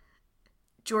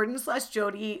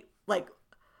 Jordan/Jody, like,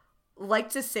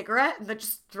 lights a cigarette and then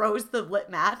just throws the lit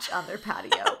match on their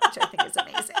patio, which I think is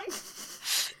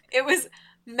amazing. It was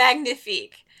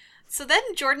magnifique. So then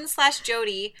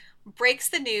Jordan/Jody breaks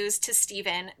the news to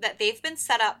Stephen that they've been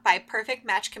set up by Perfect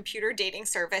Match computer dating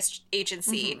service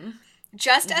agency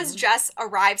just as Jess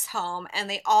arrives home, and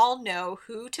they all know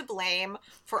who to blame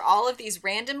for all of these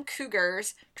random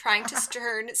cougars trying to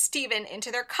turn Stephen into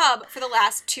their cub for the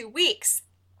last 2 weeks.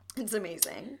 It's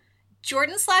amazing.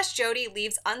 Jordan/Jody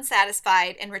leaves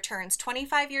unsatisfied and returns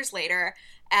 25 years later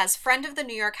as friend of the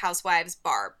New York housewives,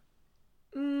 Barb.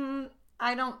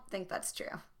 I don't think that's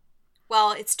true.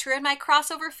 Well, it's true in my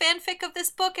crossover fanfic of this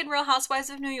book and Real Housewives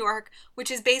of New York, which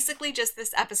is basically just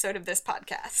this episode of this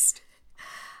podcast.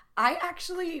 I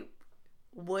actually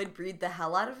would read the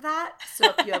hell out of that.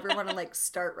 So if you ever want to, like,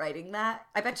 start writing that,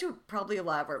 I bet you probably a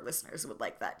lot of our listeners would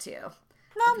like that too.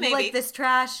 Well, If maybe. you like this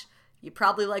trash, you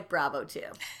probably like Bravo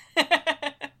too.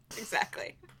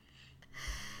 Exactly.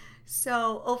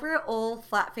 So over at old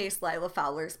flat-faced Lila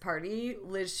Fowler's party,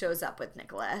 Liz shows up with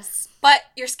Nicholas. But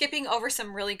you're skipping over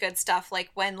some really good stuff, like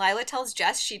when Lila tells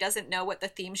Jess she doesn't know what the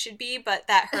theme should be, but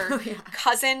that her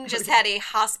cousin just had a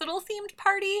hospital-themed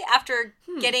party after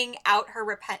getting out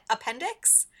her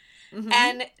appendix.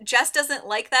 And Jess doesn't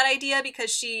like that idea because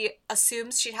she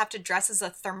assumes she'd have to dress as a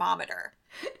thermometer.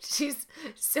 She's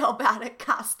so bad at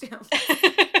costumes.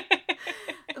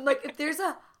 I'm like, if there's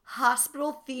a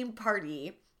hospital-themed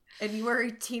party and you are a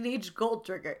teenage gold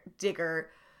digger,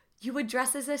 you would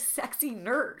dress as a sexy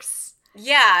nurse.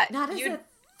 Yeah. Not as a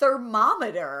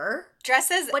thermometer. Dress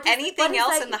as anything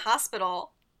else in the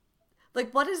hospital.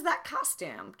 Like, what is that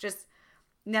costume? Just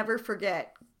never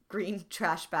forget green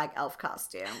trash bag elf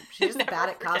costume. She's bad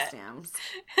at costumes.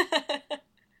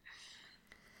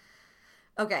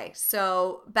 Okay,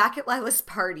 so back at Lila's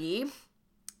party,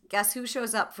 guess who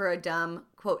shows up for a dumb,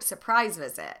 quote, surprise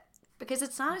visit? Because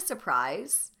it's not a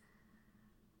surprise.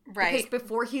 Right. Because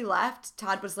before he left,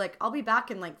 Todd was like, I'll be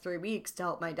back in like 3 weeks to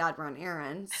help my dad run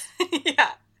errands.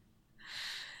 Yeah.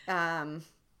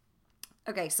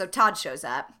 Okay, so Todd shows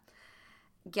up.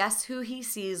 Guess who he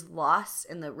sees lost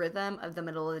in the rhythm of the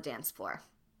middle of the dance floor?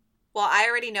 Well, I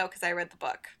already know because I read the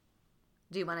book.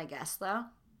 Do you want to guess, though?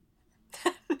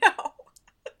 No.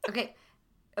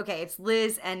 Okay, it's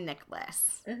Liz and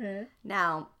Nicholas.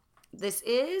 Now, this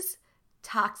is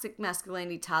toxic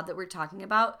masculinity Todd that we're talking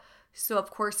about. So, of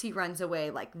course, he runs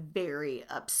away, like, very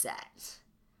upset.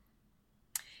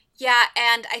 Yeah,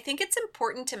 and I think it's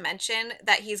important to mention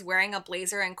that he's wearing a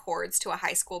blazer and cords to a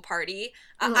high school party.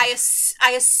 I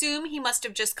assume he must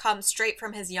have just come straight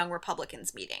from his Young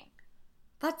Republicans meeting.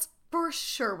 That's for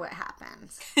sure what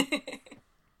happens.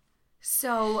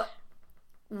 So,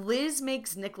 Liz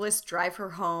makes Nicholas drive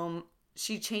her home.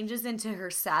 She changes into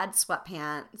her sad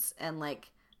sweatpants and,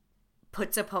 like,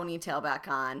 puts a ponytail back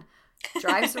on.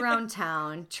 Drives around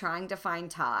town trying to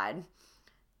find Todd.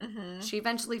 She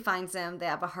eventually finds him. They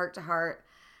have a heart-to-heart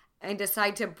and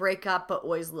decide to break up but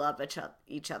always love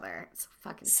each other. It's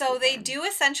fucking So stupid. they do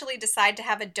essentially decide to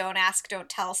have a don't ask, don't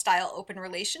tell style open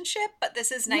relationship, but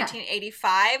this is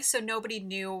 1985, so nobody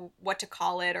knew what to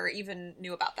call it or even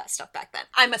knew about that stuff back then.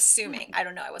 I'm assuming. I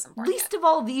don't know. I wasn't born Least of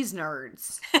all these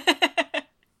nerds.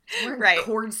 Wearing Right.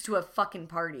 cords to a fucking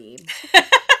party.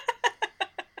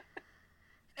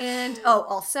 And,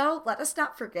 also, let us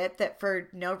not forget that for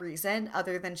no reason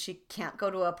other than she can't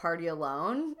go to a party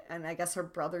alone, and I guess her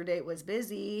brother date was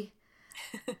busy,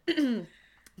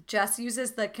 Jess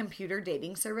uses the computer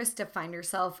dating service to find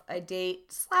herself a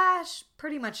date /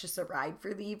 pretty much just a ride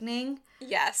for the evening.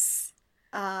 Yes.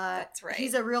 That's right.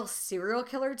 He's a real serial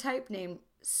killer type named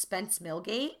Spence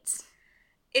Millgate.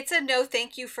 It's a no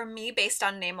thank you from me based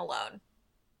on name alone.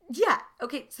 Yeah.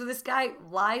 Okay. So this guy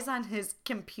lies on his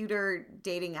computer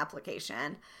dating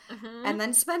application and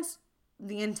then spends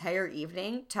the entire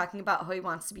evening talking about how he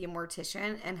wants to be a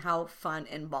mortician and how fun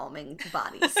embalming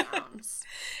body sounds.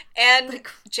 And Like,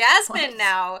 Jasmine what?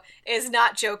 now is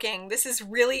not joking. This is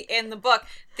really in the book.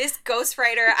 This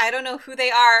ghostwriter, I don't know who they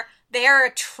are. They are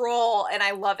a troll, and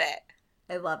I love it.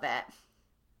 I love it.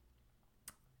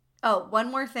 Oh, one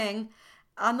more thing.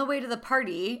 On the way to the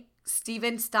party,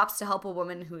 Steven stops to help a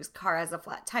woman whose car has a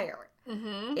flat tire.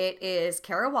 Mm-hmm. It is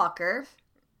Kara Walker,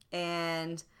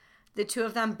 and the two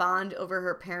of them bond over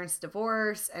her parents'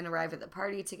 divorce and arrive at the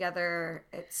party together.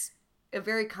 It's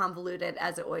very convoluted,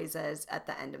 as it always is at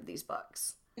the end of these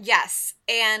books. Yes,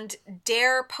 and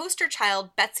Dare poster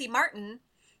child Betsy Martin,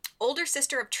 older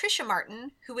sister of Trisha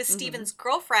Martin, who was Steven's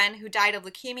girlfriend who died of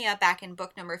leukemia back in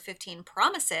book number 15,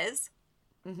 Promises,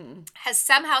 has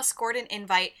somehow scored an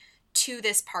invite to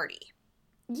this party.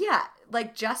 Yeah,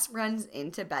 like Jess runs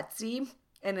into Betsy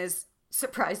and is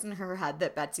surprised in her head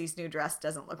that Betsy's new dress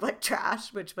doesn't look like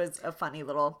trash, which was a funny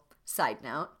little side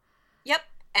note. Yep,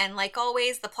 and like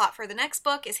always, the plot for the next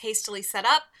book is hastily set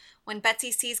up when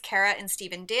Betsy sees Kara and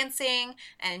Steven dancing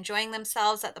and enjoying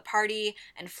themselves at the party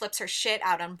and flips her shit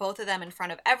out on both of them in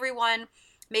front of everyone,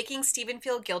 making Steven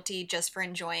feel guilty just for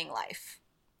enjoying life.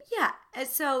 Yeah, and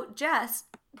so Jess,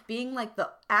 being like the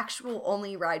actual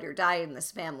only ride or die in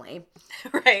this family,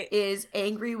 Right. is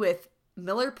angry with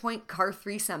Miller Point car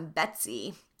threesome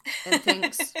Betsy and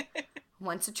thinks,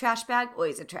 once a trash bag,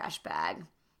 always a trash bag.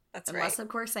 That's Unless, right. of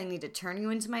course, I need to turn you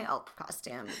into my elf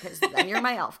costume, because then you're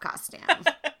my elf costume.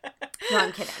 No,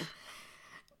 I'm kidding.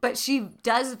 But she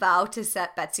does vow to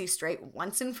set Betsy straight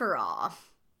once and for all.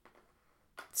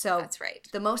 So That's right.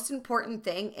 the most important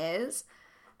thing is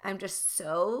I'm just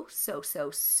so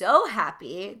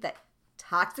happy that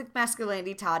toxic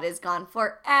masculinity Todd is gone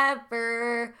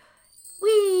forever.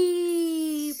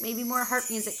 Whee! Maybe more harp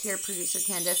music here, producer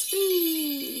Candace.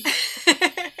 Whee!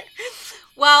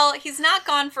 Well, he's not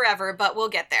gone forever, but we'll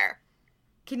get there.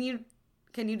 Can you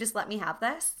just let me have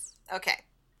this? Okay.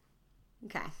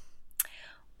 Okay.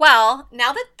 Well,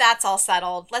 now that that's all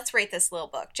settled, let's rate this little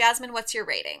book. Jasmine, what's your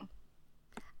rating?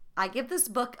 I give this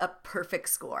book a perfect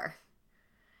score.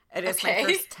 It is Okay.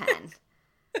 my first 10.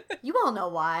 You all know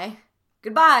why.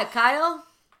 Goodbye, Kyle.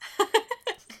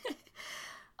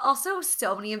 Also,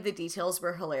 so many of the details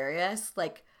were hilarious.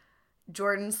 Like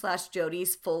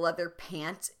Jordan/Jody's full leather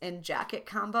pant and jacket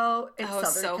combo in Oh,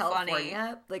 Southern so California.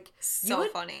 funny. Like, you So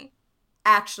would funny.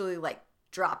 actually like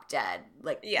drop dead.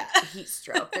 Like, Yeah. heat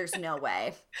stroke. There's no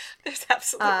way. There's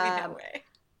absolutely no way.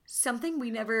 Something we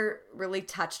never really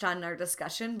touched on in our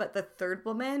discussion, but the third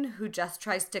woman who just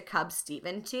tries to cub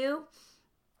Steven to,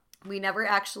 we never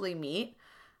actually meet.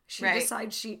 She Right.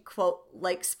 decides she, quote,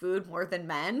 likes food more than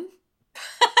men.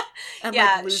 And,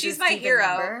 Yeah, loses she's my Steven hero.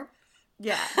 number.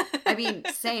 Yeah. I mean,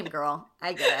 same, girl.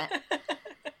 I get it.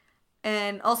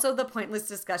 And also the pointless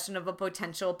discussion of a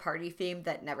potential party theme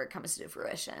that never comes to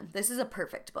fruition. This is a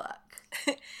perfect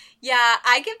book. Yeah,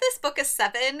 I give this book a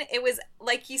 7. It was,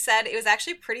 like you said, it was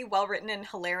actually pretty well written and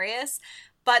hilarious.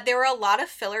 But there were a lot of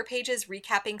filler pages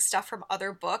recapping stuff from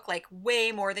other book, like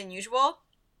way more than usual.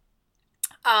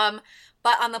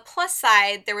 But on the plus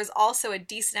side, there was also a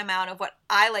decent amount of what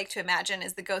I like to imagine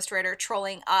is the ghostwriter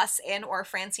trolling us and or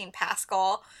Francine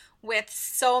Pascal with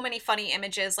so many funny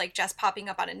images, like just popping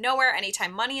up out of nowhere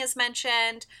anytime money is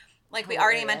mentioned. Like we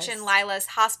already Hilarious. mentioned Lila's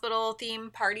hospital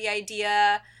theme party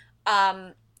idea.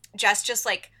 Just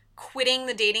like quitting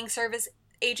the dating service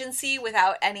agency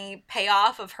without any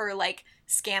payoff of her like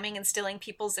scamming and stealing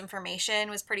people's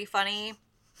information was pretty funny.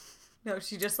 No,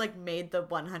 she just like made the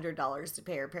 $100 to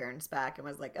pay her parents back and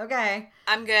was like, okay.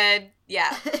 I'm good.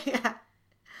 Yeah. Yeah.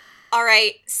 All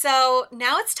right. So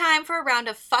now it's time for a round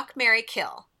of Fuck, Marry,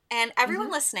 Kill. And everyone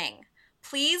listening,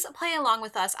 please play along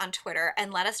with us on Twitter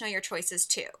and let us know your choices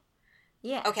too.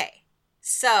 Yeah. Okay.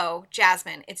 So,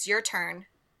 Jasmine, it's your turn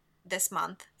this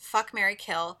month. Fuck, Marry,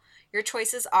 Kill. Your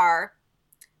choices are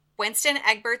Winston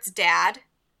Egbert's dad,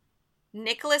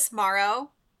 Nicholas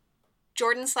Morrow,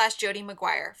 Jordan/Jody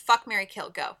Maguire. Fuck, Marry, Kill.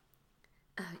 Go.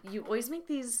 You always make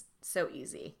these so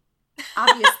easy.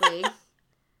 Obviously,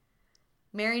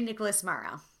 marry Nicholas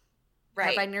Morrow.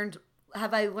 Right.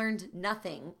 Have I learned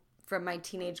nothing from my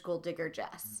teenage gold digger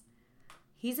Jess?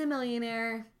 He's a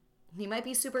millionaire. He might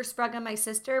be super sprung on my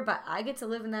sister, but I get to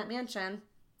live in that mansion.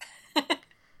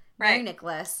 Marry Right.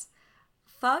 Nicholas.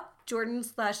 Fuck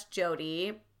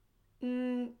Jordan/Jody.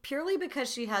 Purely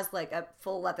because she has like a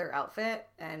full leather outfit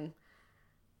and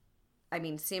I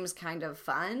mean seems kind of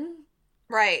fun.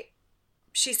 Right.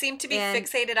 She seemed to be And-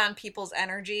 fixated on people's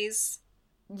energies.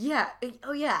 Yeah.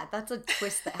 Oh yeah, that's a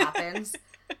twist that happens.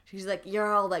 She's like,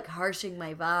 you're all like harshing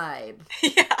my vibe.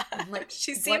 Yeah. I'm like,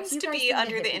 She what seems do you to guys be think a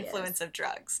under the hippie influence is? of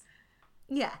drugs.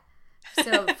 Yeah.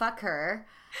 So fuck her.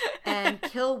 And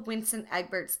kill Winston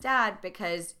Egbert's dad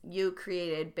because you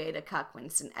created beta cuck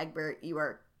Winston Egbert. You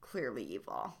are clearly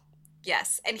evil.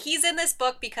 Yes. And he's in this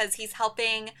book because he's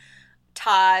helping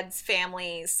Todd's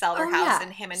family sell their house,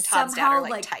 and him and Todd's dad are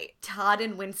like tight. Todd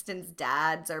and Winston's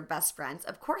dads are best friends.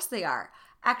 Of course they are.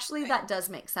 Actually, that does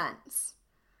make sense.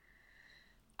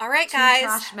 All right, Two guys.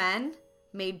 trash men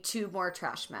made 2 more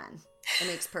trash men. It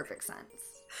makes perfect sense.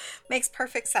 Makes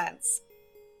perfect sense.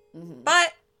 Mm-hmm.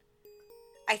 But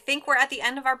I think we're at the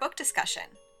end of our book discussion.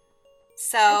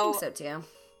 So I think so too.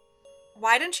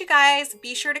 Why don't you guys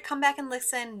be sure to come back and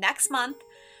listen next month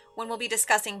when we'll be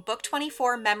discussing Book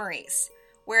 24, Memories,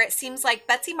 where it seems like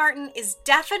Betsy Martin is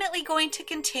definitely going to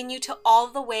continue to all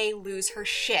the way lose her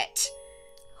shit.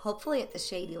 Hopefully at the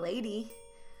Shady Lady.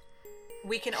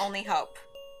 We can only hope.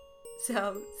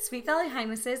 So, Sweet Valley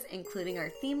Highnesses, including our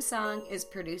theme song, is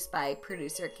produced by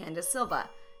producer Candace Silva.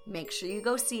 Make sure you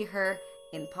go see her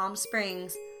in Palm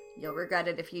Springs. You'll regret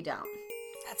it if you don't.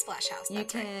 That's Splash House. You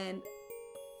can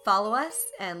follow us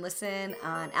and listen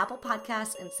on Apple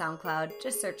Podcasts and SoundCloud.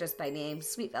 Just search us by name,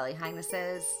 Sweet Valley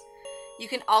Highnesses. You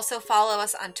can also follow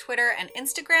us on Twitter and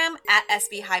Instagram at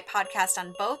SB High Podcast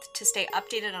on both to stay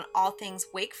updated on all things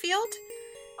Wakefield.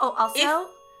 Oh, also?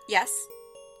 Yes?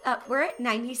 We're at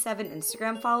 97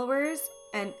 Instagram followers,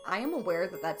 and I am aware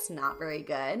that that's not very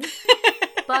good.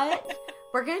 But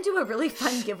we're going to do a really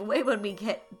fun giveaway when we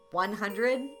get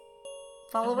 100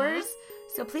 followers.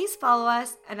 So please follow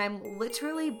us, and I'm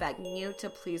literally begging you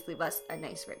to please leave us a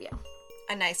nice review.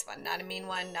 A nice one, not a mean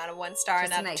one, not a 1-star,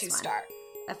 just not a nice 2-star.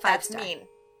 A 5-star. That's mean.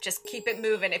 Just keep it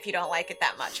moving if you don't like it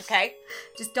that much, okay?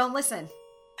 Just don't listen.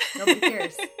 Nobody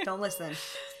cares. Don't listen.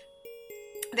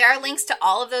 There are links to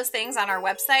all of those things on our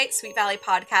website,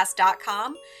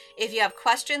 sweetvalleypodcast.com. If you have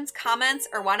questions, comments,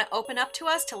 or want to open up to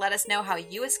us to let us know how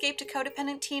you escaped a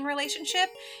codependent teen relationship,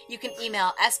 you can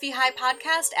email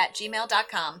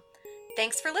svhighpodcast@gmail.com.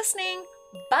 Thanks for listening.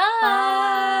 Bye.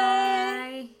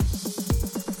 Bye.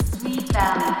 Sweet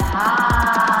Valley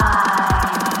High.